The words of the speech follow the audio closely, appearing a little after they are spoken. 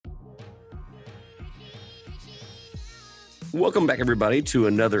Welcome back, everybody, to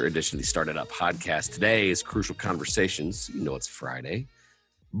another edition of the Started Up podcast. Today is Crucial Conversations. You know it's Friday.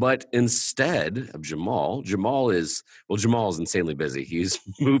 But instead of Jamal is insanely busy. He's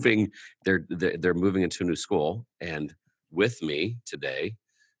moving. They're moving into a new school. And with me today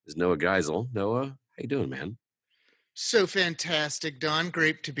is Noah Geisel. Noah, how you doing, man? So fantastic, Don.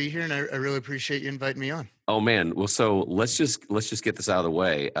 Great to be here, and I really appreciate you inviting me on. Oh, man. Well, so let's just get this out of the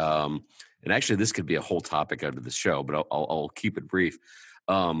way. And actually, this could be a whole topic out of the show, but I'll keep it brief.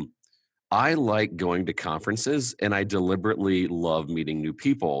 I like going to conferences, and I deliberately love meeting new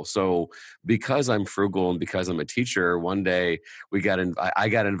people. So because I'm frugal and because I'm a teacher, one day I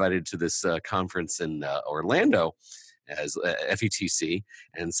got invited to this conference in Orlando as FETC,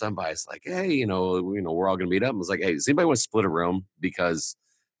 and somebody's like, "Hey, we're all gonna meet up." I was like, "Hey, does anybody want to split a room?" Because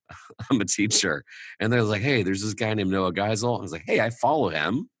I'm a teacher, and they're like, "Hey, there's this guy named Noah Geisel." I was like, "Hey, I follow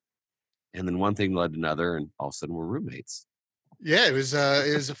him," and then one thing led to another, and all of a sudden we're roommates. Yeah, it was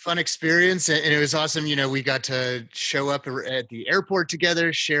a fun experience, and it was awesome. We got to show up at the airport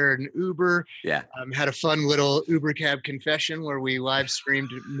together, share an Uber. Yeah. Had a fun little Uber cab confession where we live streamed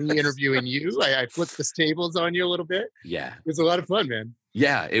me interviewing you. I flipped the tables on you a little bit. Yeah. It was a lot of fun, man.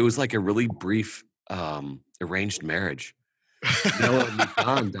 Yeah, it was like a really brief arranged marriage. Noah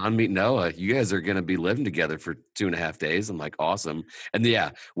meet Don meet Noah. You guys are gonna be living together for 2.5 days. I'm like, awesome. And yeah,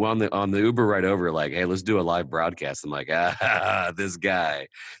 well, on the Uber ride over, like, hey, let's do a live broadcast. I'm like, this guy.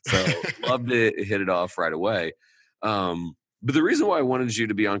 So love to hit it off right away. But the reason why I wanted you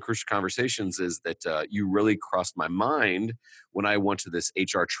to be on Crucial Conversations is that you really crossed my mind when I went to this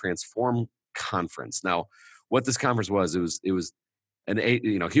HR Transform conference. Now, what this conference was, it was an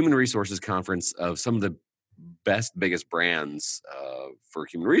human resources conference of some of the biggest brands for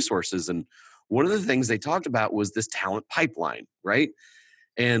human resources. And one of the things they talked about was this talent pipeline, right?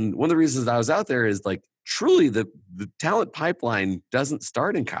 And one of the reasons I was out there is like, truly the talent pipeline doesn't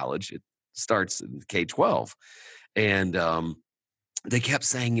start in college. It starts in K-12. And they kept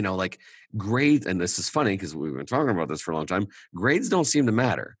saying, like grades, and this is funny because we've been talking about this for a long time, grades don't seem to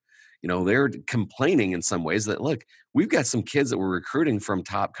matter. They're complaining in some ways that, look, we've got some kids that we're recruiting from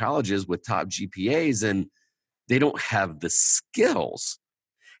top colleges with top GPAs, and they don't have the skills.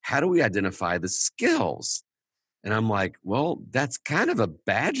 How do we identify the skills? And I'm like, well, that's kind of a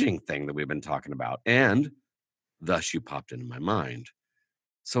badging thing that we've been talking about. And thus you popped into my mind.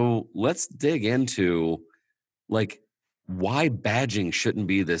 So let's dig into like why badging shouldn't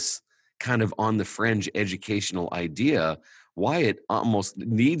be this kind of on the fringe educational idea, why it almost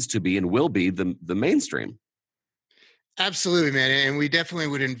needs to be and will be the mainstream. Absolutely, man. And we definitely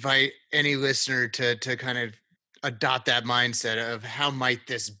would invite any listener to kind of adopt that mindset of how might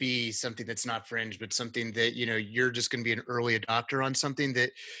this be something that's not fringe, but something that, you're just going to be an early adopter on something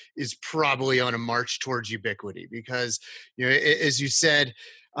that is probably on a march towards ubiquity. Because, as you said,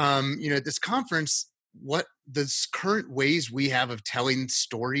 at this conference, what the current ways we have of telling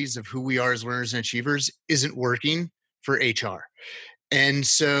stories of who we are as learners and achievers isn't working for HR. And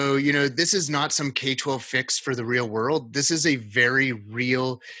so, this is not some K-12 fix for the real world. This is a very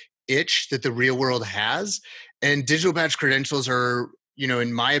real itch that the real world has. And digital badge credentials are,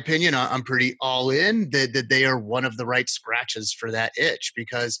 in my opinion, I'm pretty all in that they are one of the right scratches for that itch,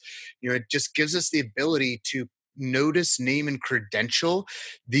 because, it just gives us the ability to notice, name, and credential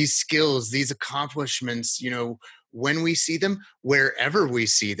these skills, these accomplishments, when we see them, wherever we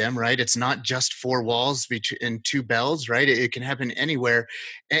see them, right? It's not just four walls and two bells, right? It can happen anywhere.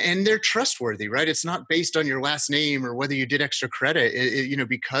 And they're trustworthy, right? It's not based on your last name or whether you did extra credit.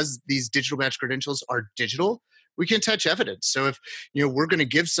 Because these digital badge credentials are digital, we can touch evidence. So if we're going to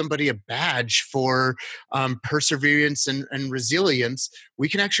give somebody a badge for perseverance and resilience, we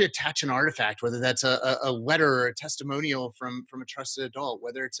can actually attach an artifact, whether that's a letter or a testimonial from a trusted adult,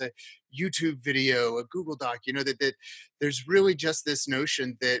 whether it's a YouTube video, a Google Doc. That there's really just this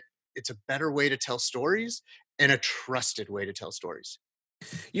notion that it's a better way to tell stories and a trusted way to tell stories.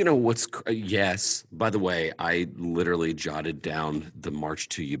 Yes, by the way, I literally jotted down the march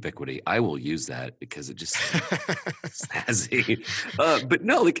to ubiquity. I will use that because it just snazzy. But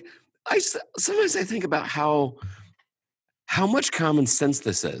no, like sometimes I think about how much common sense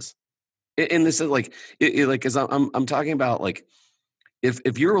this is. And this is like, as I'm talking about, like,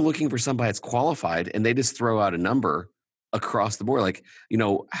 if you're looking for somebody that's qualified and they just throw out a number across the board, like,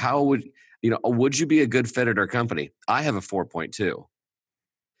 how would you be a good fit at our company? I have a 4.2.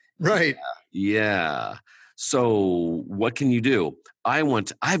 Right. Yeah. So what can you do?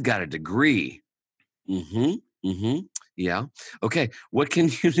 I've got a degree. Yeah. Okay. What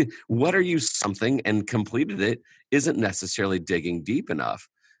are you something and completed it isn't necessarily digging deep enough.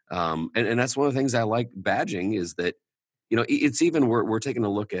 And that's one of the things I like badging is that, it's even we're taking a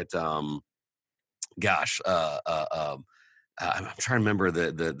look at gosh, I'm trying to remember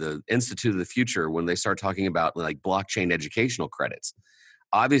the Institute of the Future when they start talking about like blockchain educational credits.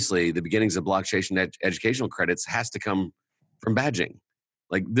 Obviously, the beginnings of blockchain educational credits has to come from badging.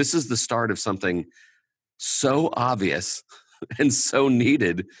 Like this is the start of something so obvious and so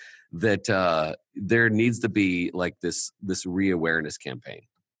needed that there needs to be like this re-awareness campaign.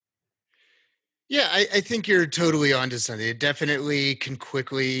 Yeah, I think you're totally onto something. It definitely can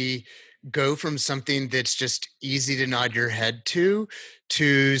quickly go from something that's just easy to nod your head to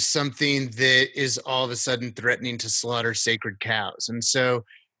something that is all of a sudden threatening to slaughter sacred cows. And so,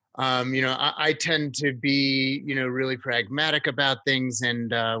 I tend to be, really pragmatic about things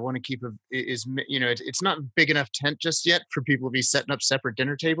and want to keep it's not big enough tent just yet for people to be setting up separate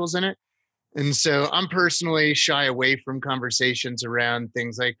dinner tables in it. And so I'm personally shy away from conversations around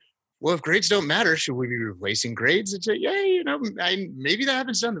things like, well, if grades don't matter, should we be replacing grades? It's a, yeah, maybe that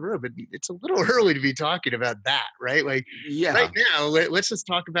happens down the road, but it's a little early to be talking about that, right? Like right Yeah, now, let's just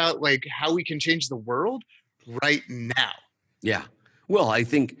talk about like how we can change the world right now. yeah. Well, I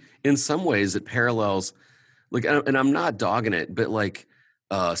think in some ways it parallels like, and I'm not dogging it, but like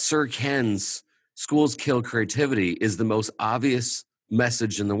Sir Ken's "Schools Kill Creativity" is the most obvious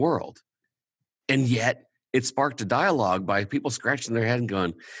message in the world, and yet it sparked a dialogue by people scratching their head and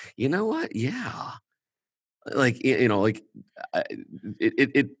going, "You know what? Yeah, like like uh, it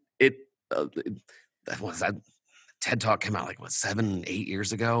it it it." That was that TED Talk came out like what 7, 8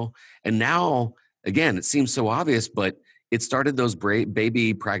 years ago, and now again it seems so obvious, but it started those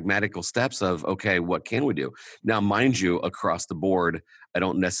baby pragmatical steps of okay, what can we do now? Mind you, across the board, I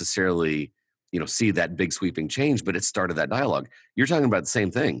don't necessarily see that big sweeping change, but it started that dialogue. You're talking about the same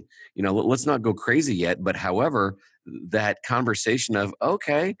thing. Let's not go crazy yet, but however, that conversation of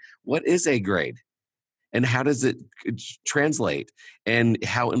okay, what is a grade? And how does it translate, and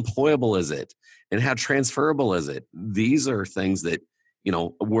how employable is it, and how transferable is it? These are things that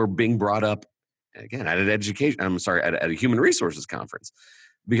were being brought up again at an education I'm sorry at a human resources conference,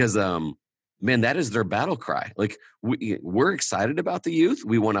 because man, that is their battle cry. Like we're excited about the youth,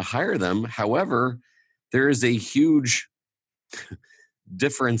 we want to hire them, however there is a huge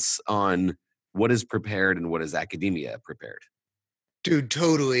difference on what is prepared and what is academia prepared. Dude,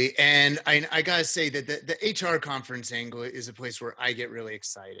 totally. And I gotta say that the HR conference angle is a place where I get really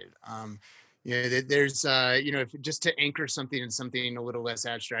excited. There's if just to anchor something in something a little less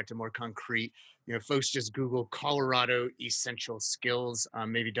abstract and more concrete, folks just Google Colorado essential skills.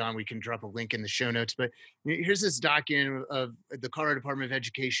 Maybe Don, we can drop a link in the show notes. But here's this document of the Colorado Department of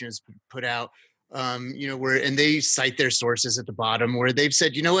Education has put out, where and they cite their sources at the bottom where they've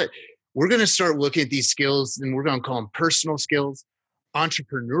said, you know what, we're going to start looking at these skills and we're going to call them personal skills,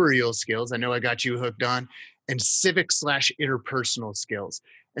 entrepreneurial skills. I know I got you hooked on, and civic slash interpersonal skills.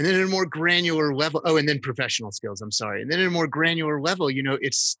 And then at a more granular level, oh, and then professional skills, I'm sorry. And then at a more granular level,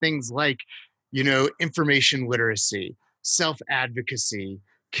 it's things like, information literacy, self advocacy,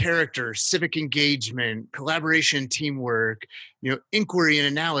 character, civic engagement, collaboration, teamwork, inquiry and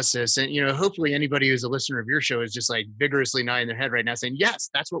analysis. And, hopefully anybody who's a listener of your show is just like vigorously nodding their head right now saying, yes,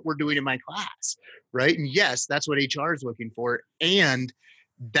 that's what we're doing in my class. Right. And yes, that's what HR is looking for. And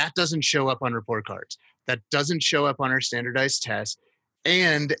that doesn't show up on report cards. That doesn't show up on our standardized tests.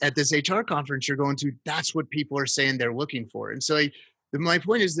 And at this HR conference you're going to, that's what people are saying they're looking for. And so my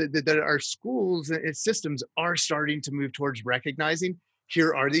point is that our schools and systems are starting to move towards recognizing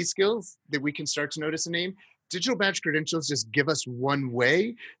here are these skills that we can start to notice a name. Digital badge credentials just give us one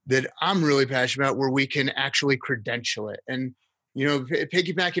way that I'm really passionate about where we can actually credential it. And,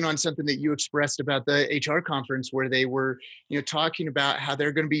 piggybacking on something that you expressed about the HR conference where they were, talking about how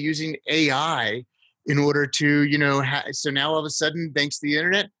they're going to be using AI in order to, so now all of a sudden, thanks to the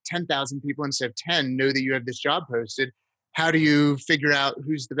internet, 10,000 people instead of 10 know that you have this job posted. How do you figure out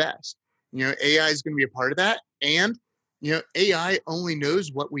who's the best? AI is going to be a part of that. And, AI only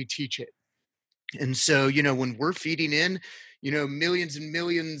knows what we teach it. And so, when we're feeding in, millions and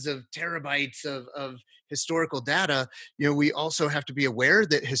millions of terabytes of historical data, we also have to be aware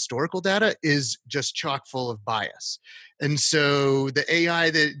that historical data is just chock full of bias. And so the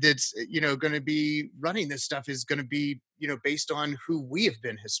AI that's, going to be running this stuff is going to be, based on who we have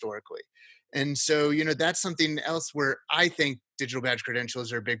been historically. And so, that's something else where I think digital badge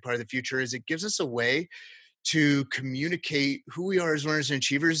credentials are a big part of the future is it gives us a way to communicate who we are as learners and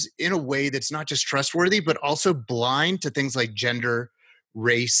achievers in a way that's not just trustworthy, but also blind to things like gender,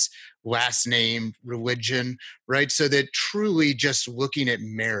 race, last name, religion, right? So that truly just looking at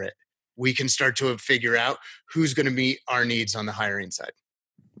merit, we can start to figure out who's going to meet our needs on the hiring side.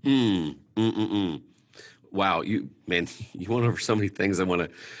 Mm, mm, mm, mm. Wow, you man, you went over so many things. I want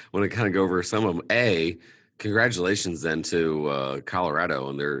to kind of go over some of them. A, congratulations then to Colorado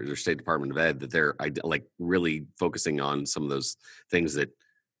and their state department of ed that they're like really focusing on some of those things that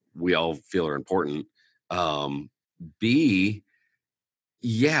we all feel are important. Um, B,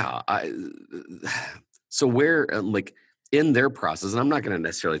 yeah, so where like in their process, and I'm not going to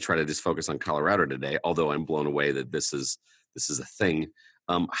necessarily try to just focus on Colorado today, although I'm blown away that this is a thing.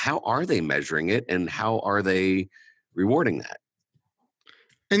 How are they measuring it, and how are they rewarding that?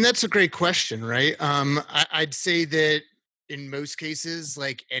 And that's a great question, right? I'd say that in most cases,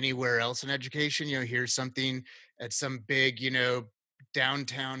 like anywhere else in education, here's something at some big,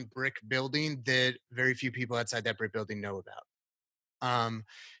 downtown brick building that very few people outside that brick building know about. Um,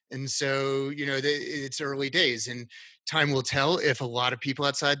 and so, it's early days, and time will tell if a lot of people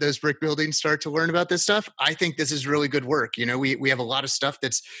outside those brick buildings start to learn about this stuff. I think this is really good work. We have a lot of stuff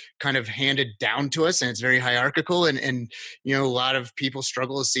that's kind of handed down to us, and it's very hierarchical, and a lot of people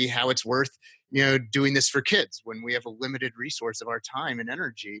struggle to see how it's worth doing this for kids when we have a limited resource of our time and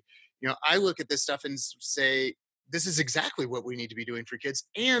energy. I look at this stuff and say, this is exactly what we need to be doing for kids.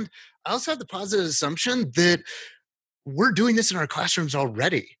 And I also have the positive assumption that we're doing this in our classrooms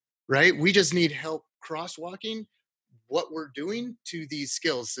already, right? We just need help crosswalking what we're doing to these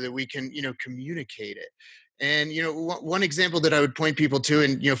skills so that we can, communicate it. And one example that I would point people to,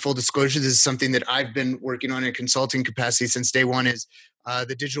 and full disclosure, this is something that I've been working on in a consulting capacity since day one, is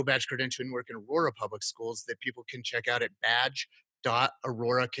the digital badge credentialing work in Aurora Public Schools that people can check out at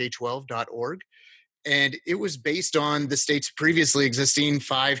badge.aurorak12.org. And it was based on the state's previously existing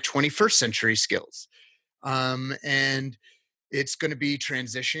 5 21st century skills. And it's going to be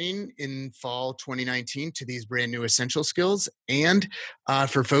transitioning in fall 2019 to these brand new essential skills. And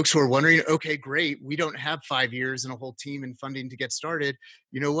for folks who are wondering, okay, great, we don't have 5 years and a whole team and funding to get started.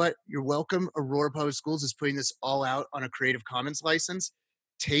 You know what? You're welcome. Aurora Public Schools is putting this all out on a Creative Commons license.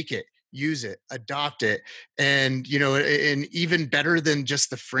 Take it, use it, adopt it. And, and even better than just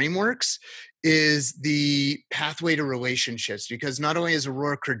the frameworks is the pathway to relationships, because not only is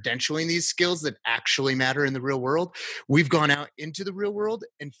Aurora credentialing these skills that actually matter in the real world, we've gone out into the real world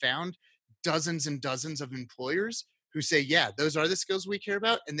and found dozens and dozens of employers who say, yeah, those are the skills we care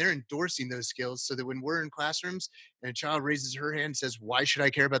about. And they're endorsing those skills so that when we're in classrooms and a child raises her hand and says, why should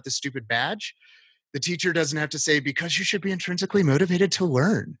I care about this stupid badge? The teacher doesn't have to say, because you should be intrinsically motivated to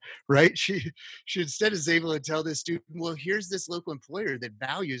learn, right? She instead is able to tell this student, well, here's this local employer that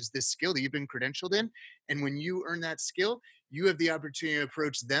values this skill that you've been credentialed in. And when you earn that skill, you have the opportunity to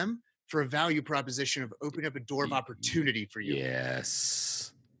approach them for a value proposition of opening up a door of opportunity for you.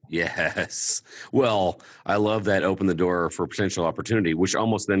 Yes. Yes. Well, I love that open the door for potential opportunity, which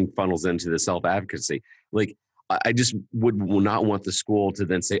almost then funnels into the self advocacy. Like, I just would not want the school to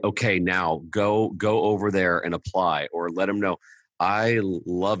then say, okay, now go over there and apply, or let them know. I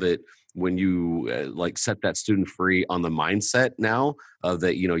love it when you like set that student free on the mindset now of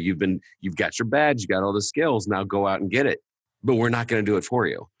that, you've got your badge, you got all the skills, now go out and get it. But we're not going to do it for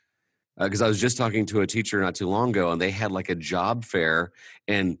you. Because I was just talking to a teacher not too long ago, and they had like a job fair,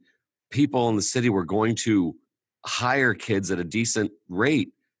 and people in the city were going to hire kids at a decent rate,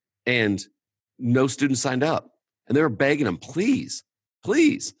 and no students signed up. And they were begging them, please,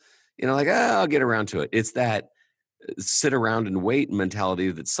 please, like, I'll get around to it. It's that sit around and wait mentality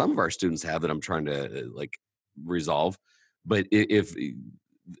that some of our students have that I'm trying to like resolve. But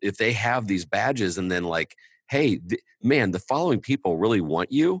if they have these badges and then like, hey, man, the following people really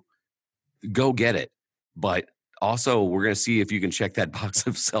want you, go get it. But also, we're going to see if you can check that box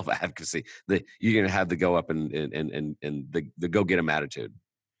of self advocacy that you're going to have the go up and the go get them attitude.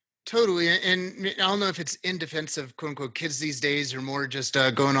 Totally. And I don't know if it's in defense of quote unquote kids these days or more just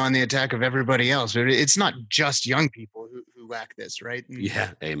going on the attack of everybody else. But it's not just young people who lack this, right? And,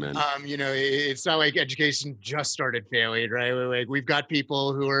 Yeah, amen. it's not like education just started failing, right? Like we've got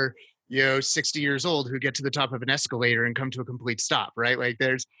people who are, 60 years old who get to the top of an escalator and come to a complete stop, right? Like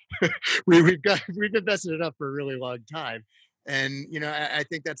there's, we've been messing it up for a really long time. And, I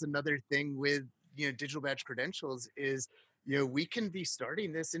think that's another thing with, digital badge credentials is, we can be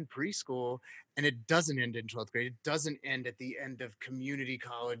starting this in preschool and it doesn't end in 12th grade. It doesn't end at the end of community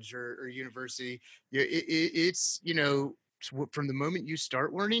college or university. It's, from the moment you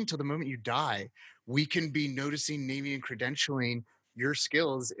start learning till the moment you die, we can be noticing, naming, and credentialing your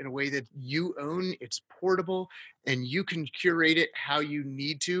skills in a way that you own. It's portable and you can curate it how you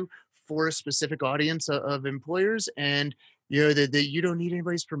need to for a specific audience of employers. And that you don't need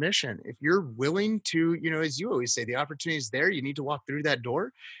anybody's permission. If you're willing to, as you always say, the opportunity is there. You need to walk through that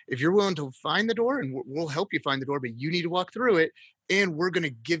door. If you're willing to find the door, and we'll help you find the door, but you need to walk through it. and we're going to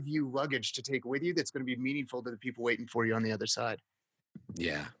give you luggage to take with you that's going to be meaningful to the people waiting for you on the other side.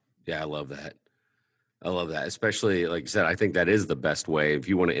 Yeah. Yeah, I love that. I love that. Especially like you said, I think that is the best way if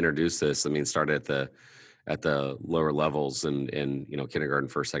you want to introduce this. I mean, start at the lower levels and kindergarten,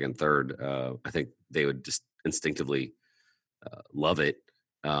 first, second, third. I think they would just instinctively love it.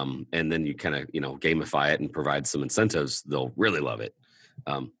 And then you kind of gamify it and provide some incentives. They'll really love it.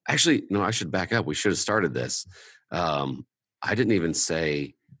 Actually, no, I should back up. We should have started this. I didn't even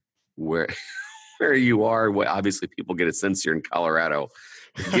say where where you are. What obviously people get a sense you're in Colorado.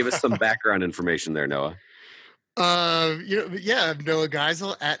 Give us some background information there, Noah. Yeah, I'm Noah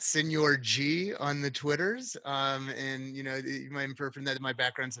Geisel at Senor G on the Twitters. And you might infer from that my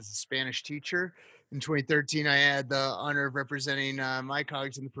background's as a Spanish teacher. In 2013, I had the honor of representing my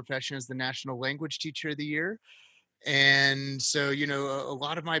colleagues in the profession as the National Language Teacher of the Year. And so, a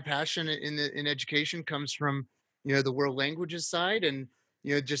lot of my passion in education comes from, the world languages side, and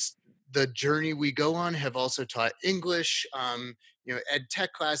just the journey we go on. Have also taught English, ed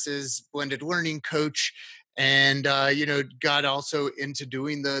tech classes, blended learning coach, and got also into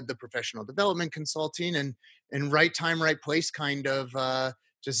doing the professional development consulting, and right time, right place kind of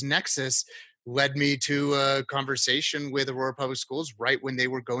just nexus led me to a conversation with Aurora Public Schools right when they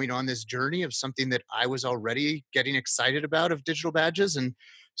were going on this journey of something that I was already getting excited about, of digital badges. And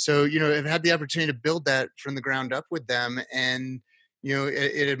so, I've had the opportunity to build that from the ground up with them. And,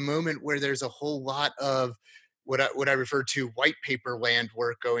 at a moment where there's a whole lot of what I refer to white paper land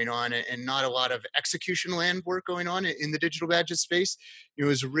work going on, and not a lot of execution land work going on in the digital badges space, it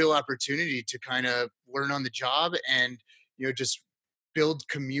was a real opportunity to kind of learn on the job and, just build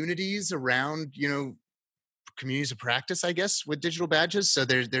communities around, communities of practice, I guess, with digital badges. So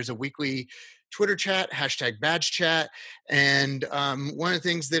there's a weekly Twitter chat, hashtag badge chat. And one of the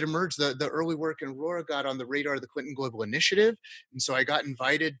things that emerged, the early work in Aurora got on the radar of the Clinton Global Initiative. And so I got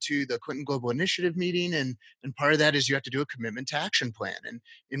invited to the Clinton Global Initiative meeting. And part of that is you have to do a commitment to action plan. And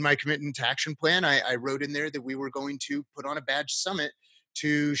in my commitment to action plan, I wrote in there that we were going to put on a badge summit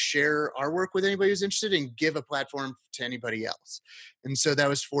to share our work with anybody who's interested and give a platform to anybody else. And so that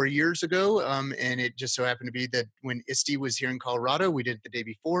was 4 years ago. And it just so happened to be that when ISTE was here in Colorado, we did it the day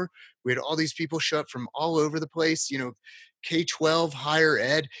before. We had all these people show up from all over the place, K-12, higher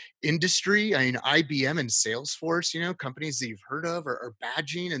ed, industry. I mean, IBM and Salesforce, companies that you've heard of are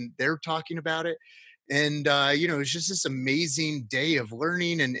badging, and they're talking about it. And it was just this amazing day of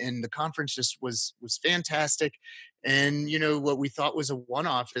learning, and the conference just was fantastic. And what we thought was a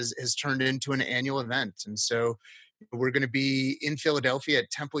one-off has turned into an annual event. And so we're going to be in Philadelphia at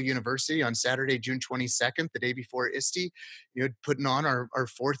Temple University on Saturday, June 22nd, the day before ISTE, putting on our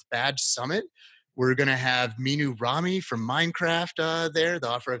fourth badge summit. We're going to have Minu Rami from Minecraft there,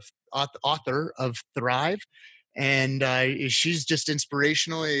 the author of Thrive. And she's just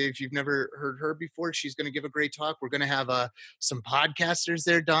inspirational. If you've never heard her before, she's going to give a great talk. We're going to have some podcasters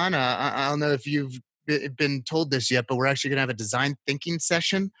there, Don. I don't know if you've been told this yet, but we're actually going to have a design thinking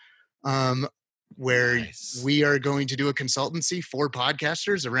session where Nice. we are going to do a consultancy for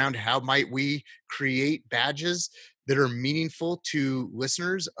podcasters around how might we create badges that are meaningful to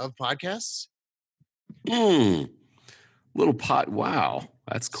listeners of podcasts. Mm, little pot. Wow.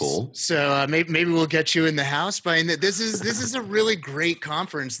 That's cool. So maybe we'll get you in the house. But this is a really great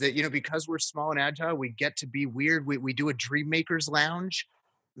conference that, because we're small and agile, we get to be weird. We do a Dream Makers Lounge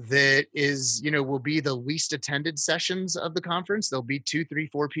that is, will be the least attended sessions of the conference. There'll be 2, 3,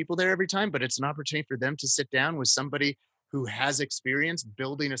 4 people there every time, but it's an opportunity for them to sit down with somebody who has experience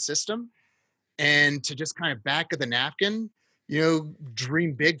building a system and to just kind of back of the napkin,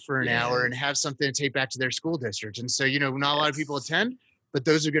 dream big for an hour and have something to take back to their school district. And so, not a lot of people attend, but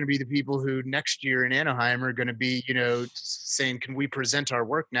those are going to be the people who next year in Anaheim are going to be, saying, can we present our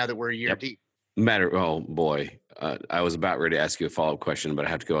work now that we're a year deep? Oh boy, I was about ready to ask you a follow-up question, but I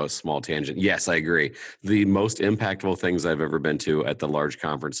have to go a small tangent. Yes, I agree. The most impactful things I've ever been to at the large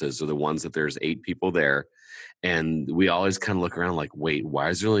conferences are the ones that there's 8 people there, and we always kind of look around like, wait, why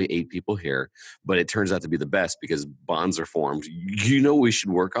is there only 8 people here? But it turns out to be the best because bonds are formed. We should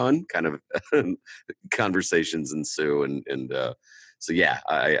work on kind of conversations ensue, and so yeah,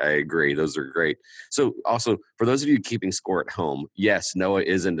 I agree. Those are great. So also for those of you keeping score at home, yes, Noah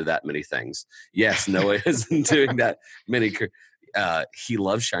is into that many things. Yes, Noah isn't doing that many. He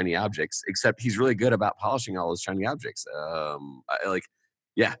loves shiny objects, except he's really good about polishing all those shiny objects.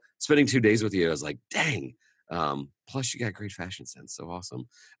 Spending 2 days with you, I was like, dang. Plus, you got great fashion sense, so awesome.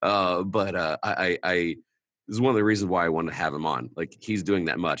 I this is one of the reasons why I wanted to have him on. Like he's doing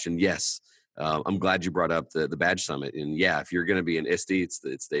that much, and yes. I'm glad you brought up the badge summit. And yeah, if you're going to be in ISTE, it's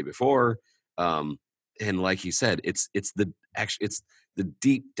the day before. and like you said, it's the actually it's the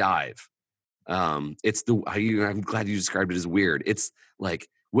deep dive. It's the I'm glad you described it as weird. It's like,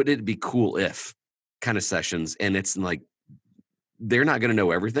 wouldn't it be cool if kind of sessions, and it's like they're not going to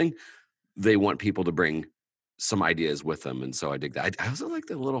know everything. They want people to bring some ideas with them, and so I dig that. I also like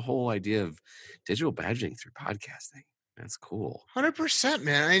the little whole idea of digital badging through podcasting. That's cool. 100%,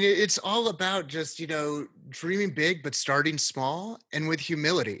 man. I mean, it's all about just, dreaming big, but starting small and with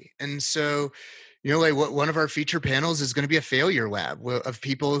humility. And so, like what one of our feature panels is going to be a failure lab of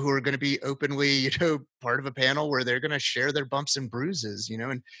people who are going to be openly, part of a panel where they're going to share their bumps and bruises,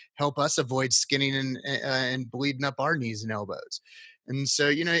 and help us avoid skinning and bleeding up our knees and elbows. And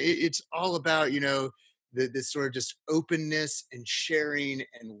so, it's all about, this sort of just openness and sharing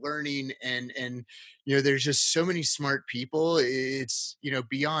and learning and there's just so many smart people. It's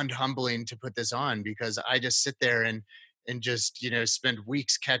beyond humbling to put this on because I just sit there and just spend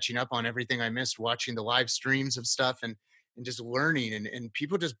weeks catching up on everything I missed, watching the live streams of stuff and just learning and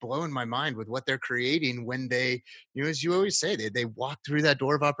people just blowing my mind with what they're creating when they, as you always say, they walk through that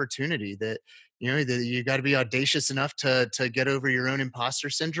door of opportunity. That that you got to be audacious enough to get over your own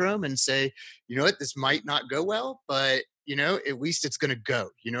imposter syndrome and say, what, this might not go well, but at least it's going to go.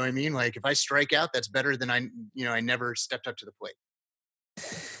 You know what I mean? Like if I strike out, that's better than I never stepped up to the plate.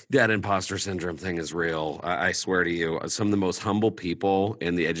 That imposter syndrome thing is real. I swear to you, some of the most humble people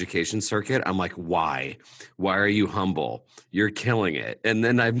in the education circuit, I'm like, why? Why are you humble? You're killing it. And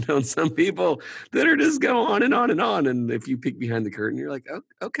then I've known some people that are just go on and on and on. And if you peek behind the curtain, you're like, oh,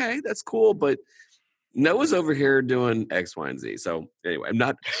 okay, that's cool. But Noah's over here doing X, Y, and Z. So anyway, I'm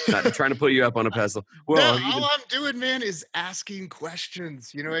not trying to put you up on a pedestal. No, Well, all I'm doing, man, is asking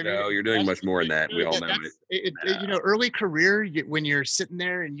questions. You know what I mean? no, you're doing much Asking more than that. We all know that's it. early career when you're sitting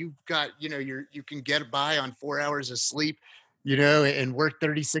there and you've got you can get by on 4 hours of sleep, and work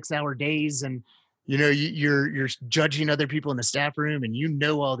 36-hour days, and you're judging other people in the staff room, and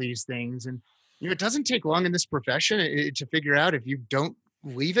all these things, and it doesn't take long in this profession to figure out if you don't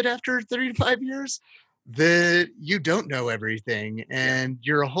leave it after 35 years that you don't know everything Yeah. and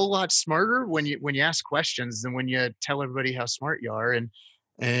you're a whole lot smarter when you ask questions than when you tell everybody how smart you are. And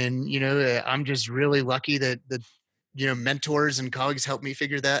I'm just really lucky that mentors and colleagues helped me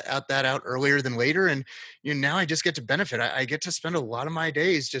figure that out earlier than later. And now I just get to benefit. I get to spend a lot of my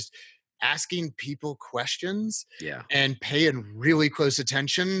days just asking people questions Yeah. and paying really close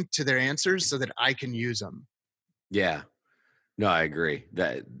attention to their answers so that I can use them. Yeah. No, I agree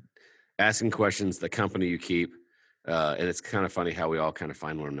that asking questions, the company you keep, and it's kind of funny how we all kind of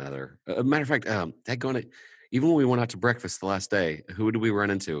find one another. Matter of fact, even when we went out to breakfast the last day, who did we run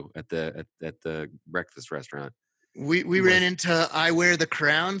into at the breakfast restaurant? We Who ran was? into I Wear the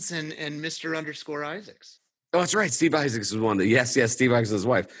Crowns and Mr. Underscore Isaacs. Oh, that's right. Steve Isaacs was one. Yes, Steve Isaacs' his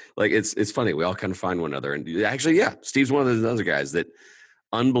wife. Like it's funny. We all kind of find one another, and actually, yeah, Steve's one of those other guys that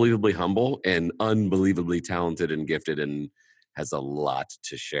unbelievably humble and unbelievably talented and gifted and has a lot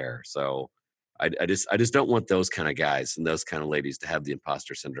to share. So I just don't want those kind of guys and those kind of ladies to have the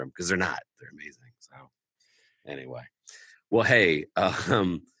imposter syndrome because they're not. They're amazing. So anyway, well, hey,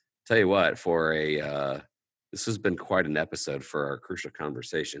 tell you what, for this has been quite an episode for our crucial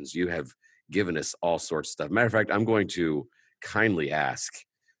conversations. You have given us all sorts of stuff. Matter of fact, I'm going to kindly ask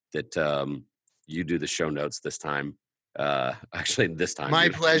that you do the show notes this time. Actually, this time. My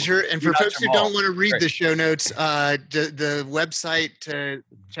pleasure. And for folks who don't want to read Right. the show notes, the website to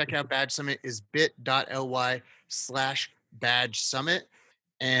check out Badge Summit is bit.ly/Badge Summit.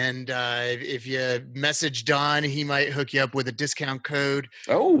 And if you message Don, he might hook you up with a discount code.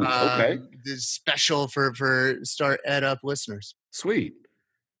 Oh, okay. This special for Start Ed Up listeners. Sweet.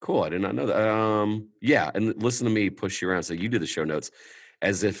 Cool. I did not know that. Yeah, and listen to me push you around. So you do the show notes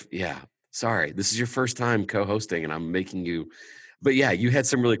as if, yeah, sorry, this is your first time co-hosting and I'm making you, but yeah, you had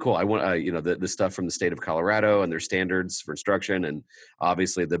some really cool. I want, the stuff from the state of Colorado and their standards for instruction. And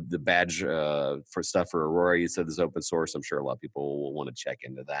obviously the badge for stuff for Aurora, you said is open source. I'm sure a lot of people will want to check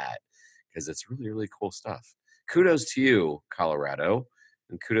into that because it's really, really cool stuff. Kudos to you, Colorado,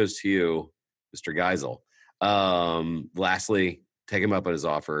 and kudos to you, Mr. Geisel. Lastly, take him up on his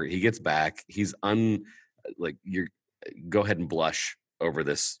offer. He gets back. He's you're go ahead and blush over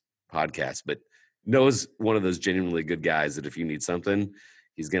this podcast, but Noah's one of those genuinely good guys that if you need something,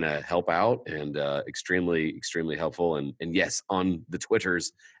 he's going to help out and extremely, extremely helpful. And yes, on the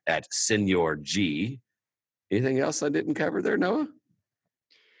Twitters at Senior G. Anything else I didn't cover there, Noah?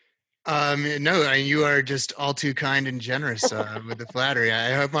 No, you are just all too kind and generous with the flattery.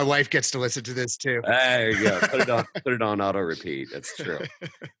 I hope my wife gets to listen to this too. There you go. Put it on auto repeat. That's true.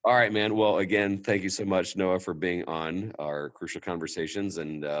 All right, man. Well, again, thank you so much, Noah, for being on our Crucial Conversations.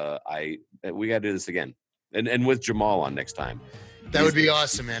 And we got to do this again, and with Jamal on next time. That would be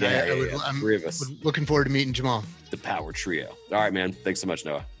awesome, man. I'm three of us. looking forward to meeting Jamal. The Power Trio. All right, man. Thanks so much,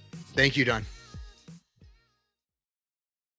 Noah. Thank you, Don.